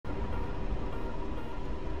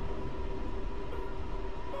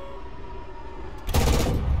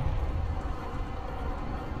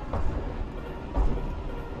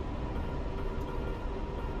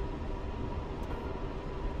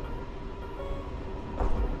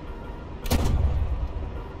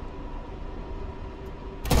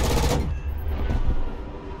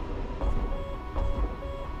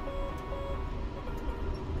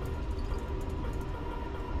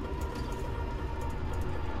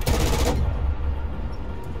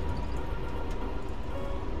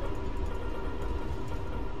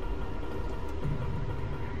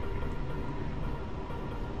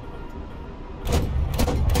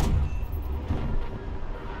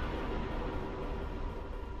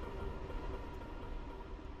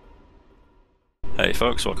Hey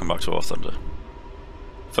folks, welcome back to WarThunder.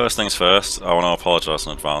 First things first, I want to apologise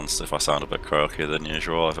in advance if I sound a bit croaky than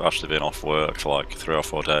usual. I've actually been off work for like 3 or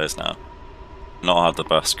 4 days now. Not had the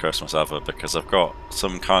best Christmas ever because I've got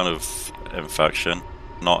some kind of infection.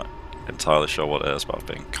 Not entirely sure what it is, but I've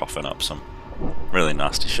been coughing up some really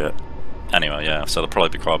nasty shit. Anyway, yeah, so there'll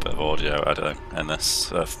probably be quite a bit of audio editing in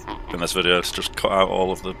this video to just cut out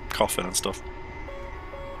all of the coughing and stuff.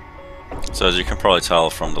 So as you can probably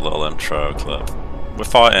tell from the little intro clip, we're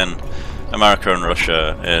fighting America and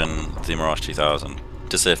Russia in the Mirage 2000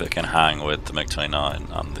 to see if it can hang with the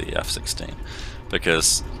MiG-29 and the F-16,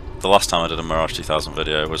 because the last time I did a Mirage 2000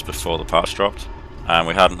 video was before the patch dropped, and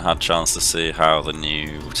we hadn't had a chance to see how the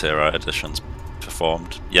new Tier 8 editions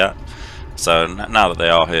performed yet. So now that they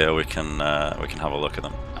are here, we can have a look at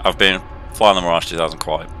them. I've been flying the Mirage 2000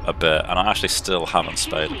 quite a bit, and I actually still haven't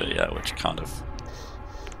spaded it yet, which kind of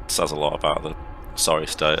says a lot about the sorry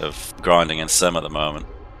state of grinding in sim at the moment.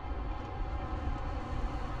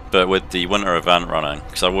 But with the winter event running,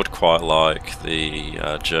 because I would quite like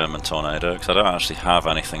the German Tornado, because I don't actually have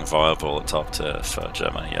anything viable at top tier for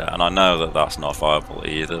Germany yet, and I know that that's not viable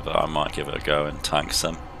either, but I might give it a go in tank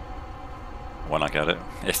sim when I get it,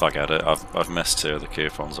 if I get it. I've missed 2 of the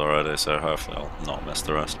coupons already, so hopefully I'll not miss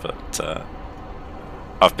the rest, but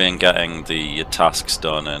I've been getting the tasks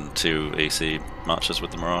done in 2 EC matches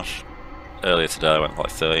with the Mirage. Earlier today I went like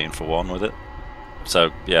 13 for 1 with it.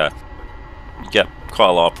 So yeah, you get quite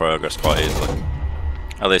a lot of progress quite easily.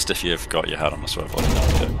 At least if you've got your head on the swivel, you know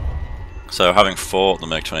what to do. So having fought the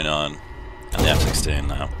MiG-29 and the F-16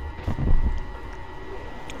 now,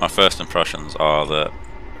 my first impressions are that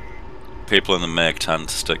people in the MiG tend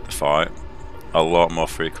to stick the fight a lot more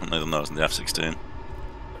frequently than those in the F-16.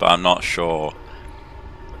 But I'm not sure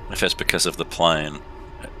if it's because of the plane,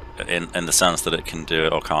 in the sense that it can do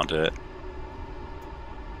it or can't do it.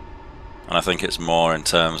 And I think it's more in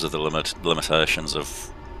terms of the limitations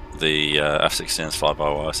of the F-16's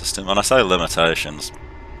fly-by-wire system. And I say limitations,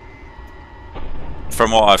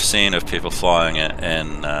 from what I've seen of people flying it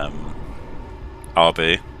in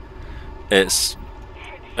RB, it's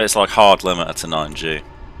like hard limited to 9G.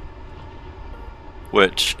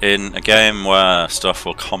 Which, in a game where stuff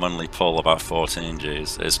will commonly pull about 14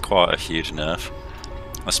 Gs, is quite a huge nerf.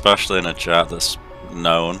 Especially in a jet that's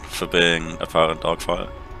known for being a potent dogfight.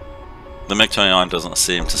 The MiG-29 doesn't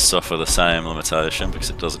seem to suffer the same limitation because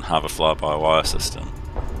it doesn't have a fly-by-wire system.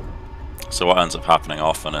 So what ends up happening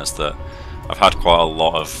often is that I've had quite a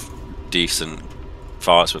lot of decent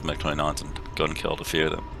fights with MiG-29s and gun-killed a few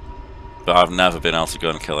of them. But I've never been able to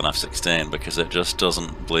gun kill an F-16 because it just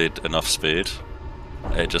doesn't bleed enough speed.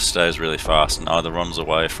 It just stays really fast and either runs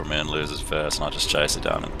away from me and loses verse and I just chase it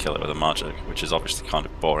down and kill it with a magic, which is obviously kind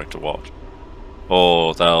of boring to watch.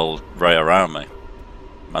 Or they'll ray around me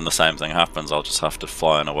and the same thing happens. I'll just have to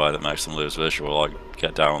fly in a way that makes them lose visual, like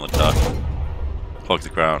get down on the deck, hug the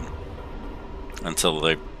ground until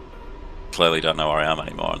they clearly don't know where I am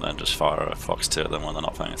anymore, and then just fire a Fox 2 at them when they're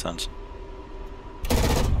not paying attention.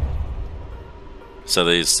 So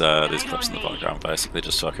these clips in the background basically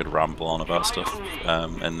just so I could ramble on about stuff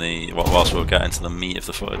whilst we were getting to the meat of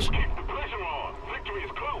the footage.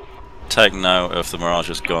 Take note of the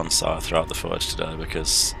Mirage's gun sight throughout the footage today,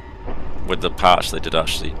 because with the patch they did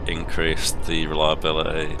actually increase the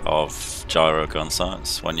reliability of gyro gun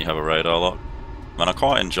sights when you have a radar lock. And I'm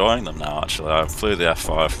quite enjoying them now actually. I flew the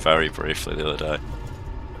F5 very briefly the other day,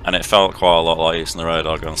 and it felt quite a lot like using the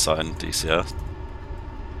radar gun sight in DCS.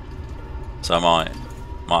 So I might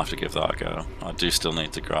have to give that a go. I do still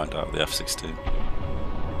need to grind out the F-16.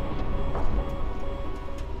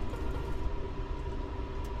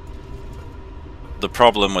 The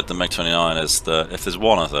problem with the MiG-29 is that if there's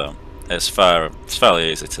one of them, it's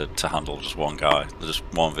fairly easy to handle just one guy, just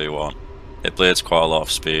 1v1. It bleeds quite a lot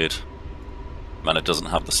of speed, and it doesn't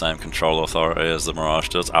have the same control authority as the Mirage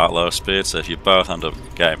does at low speed, so if you both end up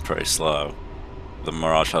getting pretty slow, the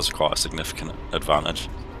Mirage has quite a significant advantage.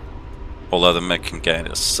 Although the MiG can gain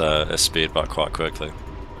its speed back quite quickly.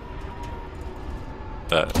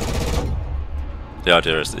 But the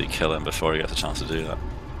idea is that you kill him before he gets a chance to do that.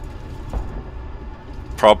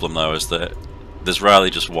 Problem though is that there's rarely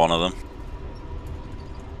just one of them.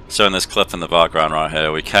 So in this clip in the background right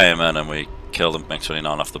here, we came in and we killed the MiG-29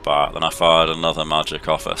 off the bat, then I fired another magic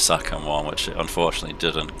off a second one which it unfortunately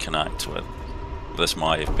didn't connect with. This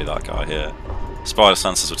might even be that guy here. Spider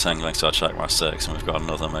sensors were tingling, so I checked my 6 and we've got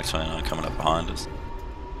another MiG-29 coming up behind us.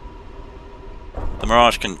 The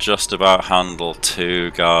Mirage can just about handle 2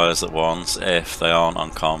 guys at once if they aren't on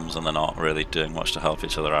comms and they're not really doing much to help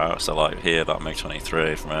each other out. So like here, that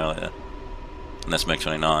MiG-23 from earlier and this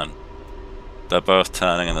MiG-29, they're both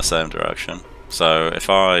turning in the same direction, So if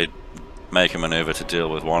I make a maneuver to deal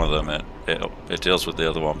with one of them, it deals with the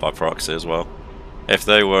other one by proxy as well. If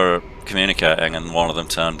they were communicating and one of them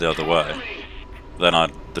turned the other way,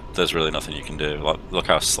 then there's really nothing you can do. Like, look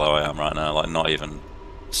how slow I am right now, like not even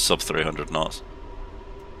sub 300 knots.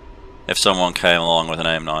 If someone came along with an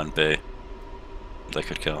AIM-9B, they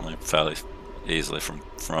could kill me fairly easily from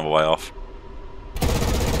a way off.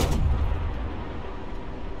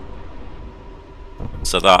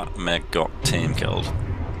 So that MiG got team killed.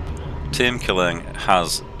 Team killing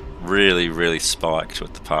has really spiked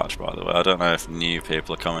with the patch, by the way. I don't know if new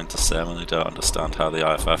people are coming to Sim and they don't understand how the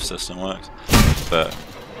IFF system works, but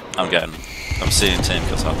I'm seeing team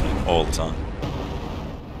kills happening all the time.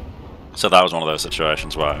 So that was one of those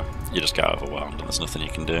situations where you just get overwhelmed and there's nothing you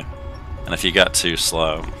can do. And if you get too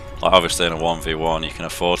slow, like obviously in a 1v1 you can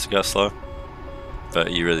afford to get slow,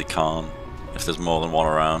 but you really can't if there's more than one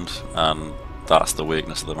around, and that's the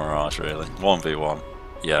weakness of the Mirage really. 1v1,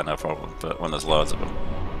 yeah, no problem, but when there's loads of them,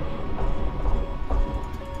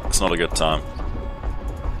 it's not a good time.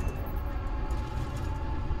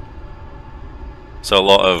 So a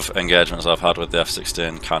lot of engagements I've had with the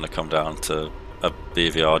F-16 kind of come down to a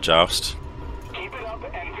BVR joust.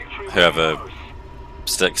 Whoever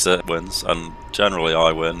sticks it wins, and generally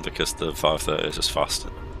I win because the 530 is just faster.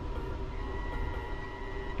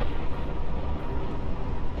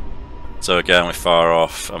 So again we fire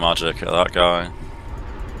off a magic at that guy,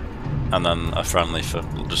 and then a friendly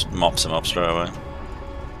just mops him up straight away.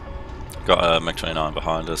 Got a MiG-29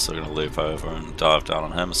 behind us, so we're going to loop over and dive down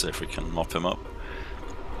on him and see if we can mop him up.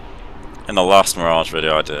 In the last Mirage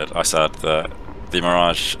video I did, I said that the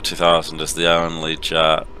Mirage 2000 is the only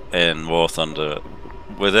jet in WarThunder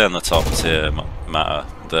within the top tier meta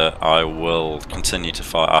that I will continue to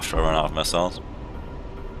fight after I run out of missiles.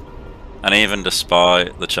 And even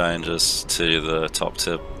despite the changes to the top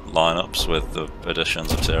tier lineups with the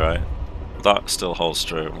additions of tier 8, that still holds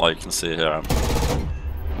true. Like you can see here, I'm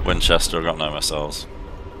Winchester, I've got no missiles.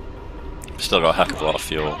 Still got a heck of a lot of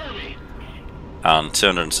fuel. And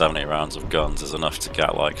 270 rounds of guns is enough to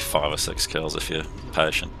get like 5 or 6 kills if you're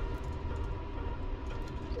patient.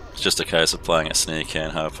 It's just a case of playing it sneaky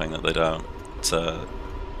and hoping that they don't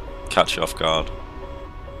catch you off guard.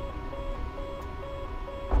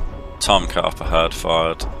 Tomcat up ahead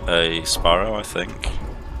fired a Sparrow, I think.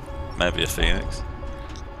 Maybe a Phoenix.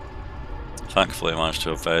 Thankfully I managed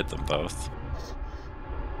to evade them both.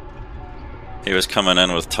 He was coming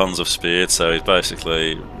in with tons of speed, so he's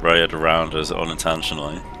basically raided around us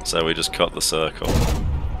unintentionally, so we just cut the circle.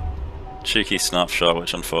 Cheeky snapshot,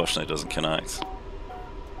 which unfortunately doesn't connect.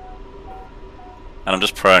 And I'm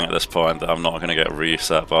just praying at this point that I'm not going to get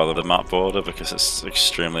reset by the map border, because it's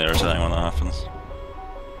extremely irritating when that happens.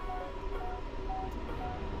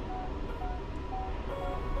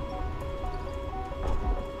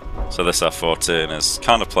 So this F-14 is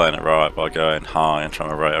kind of playing it right by going high and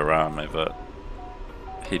trying to raid around me, but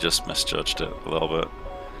he just misjudged it a little bit.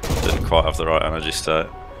 Didn't quite have the right energy state.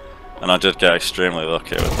 And I did get extremely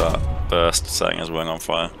lucky with that burst setting his wing on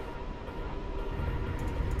fire.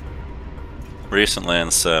 Recently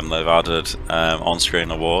in Sim they've added on-screen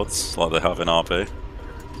awards like they have in RP.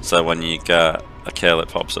 So when you get a kill it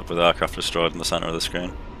pops up with aircraft destroyed in the centre of the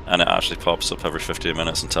screen. And it actually pops up every 15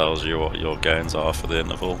 minutes and tells you what your gains are for the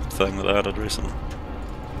interval thing that they added recently.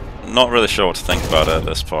 Not really sure what to think about it at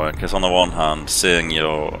this point, because on the one hand, seeing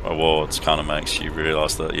your awards kind of makes you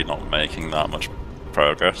realise that you're not making that much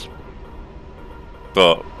progress.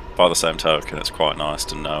 But by the same token, it's quite nice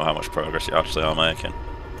to know how much progress you actually are making.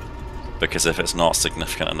 Because if it's not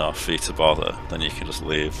significant enough for you to bother, then you can just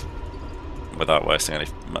leave without wasting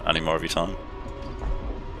any more of your time.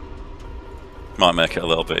 Might make it a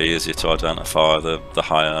little bit easier to identify the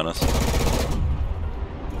high earners.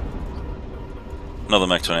 Another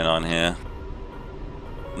MiG-29 here.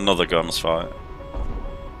 Another guns fight.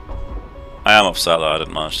 I am upset that I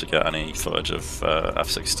didn't manage to get any footage of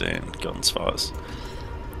F-16 guns fights.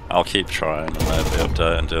 I'll keep trying and maybe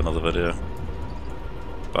update and do another video.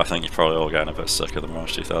 But I think you're probably all getting a bit sick of the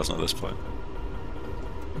Mirage 2000 at this point.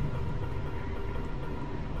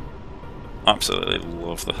 Absolutely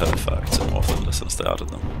love the hit effects in WarThunder since they added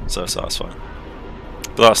them. So satisfying.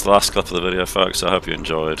 But that's the last clip of the video, folks. I hope you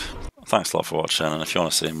enjoyed. Thanks a lot for watching, and if you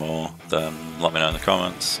want to see more, then let me know in the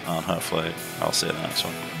comments, and hopefully I'll see you in the next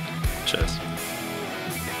one. Cheers.